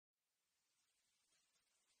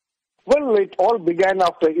Well, it all began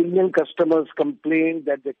after Indian customers complained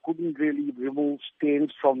that they couldn't really remove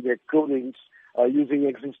stains from their clothing using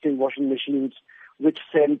existing washing machines, which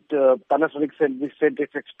Panasonic sent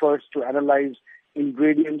its experts to analyze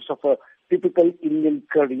ingredients of a typical Indian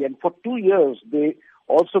curry. And for 2 years, they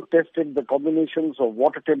also tested the combinations of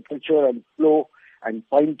water temperature and flow and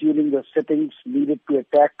fine-tuning the settings needed to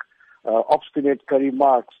attack obstinate curry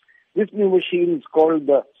marks. This new machine is called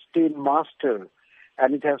the Stain Master,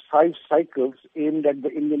 and it has 5 cycles aimed at the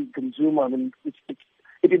Indian consumer. I mean,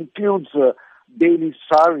 it includes daily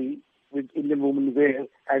sari with Indian women wear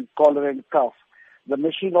and collar and cuff. The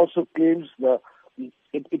machine also claims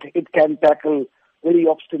it can tackle very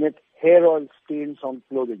obstinate hair oil stains on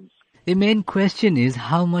clothing. The main question is,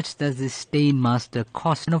 how much does this Stain Master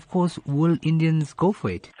cost? And of course, will Indians go for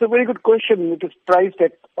it? It's a very good question. It is priced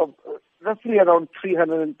at roughly around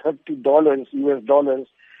 $330 US dollars,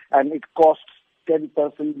 and it costs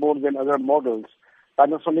 10% more than other models.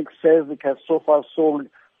 Panasonic says it has so far sold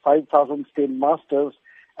 5,000 Stain Masters,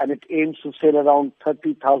 and it aims to sell around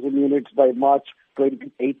 30,000 units by March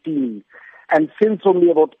 2018. And since only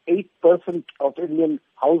about 8% of Indian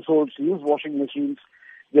households use washing machines,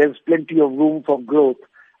 there's plenty of room for growth.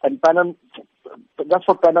 And that's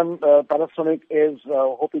what Panasonic is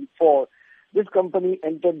hoping for. This company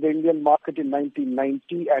entered the Indian market in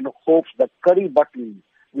 1990 and hopes that curry button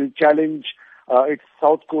will challenge its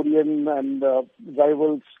South Korean and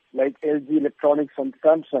rivals like LG Electronics and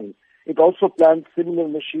Samsung. It also plans similar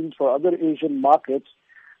machines for other Asian markets,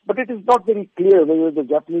 but it is not very clear whether the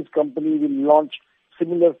Japanese company will launch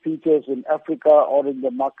similar features in Africa or in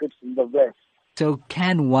the markets in the West. So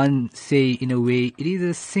can one say, in a way, it is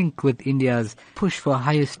a sync with India's push for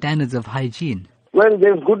higher standards of hygiene? Well,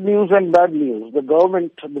 there's good news and bad news. The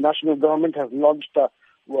national government has launched a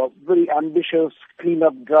very ambitious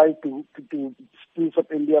clean-up drive to spruce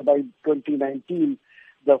up India by 2019.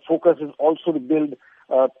 The focus is also to build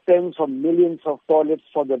tens of millions of toilets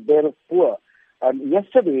for the bare poor. And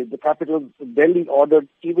yesterday, the capital, Delhi, ordered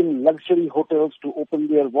even luxury hotels to open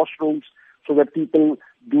their washrooms so that people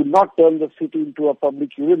do not turn the city into a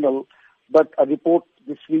public urinal. But a report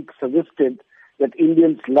this week suggested that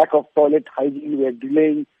Indians' lack of toilet hygiene were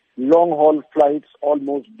delaying long-haul flights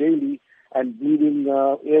almost daily and bleeding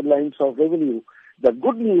airlines of revenue. The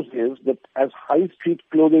good news is that as high-street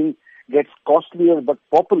clothing gets costlier but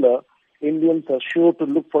popular, Indians are sure to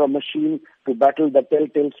look for a machine to battle the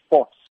telltale spots.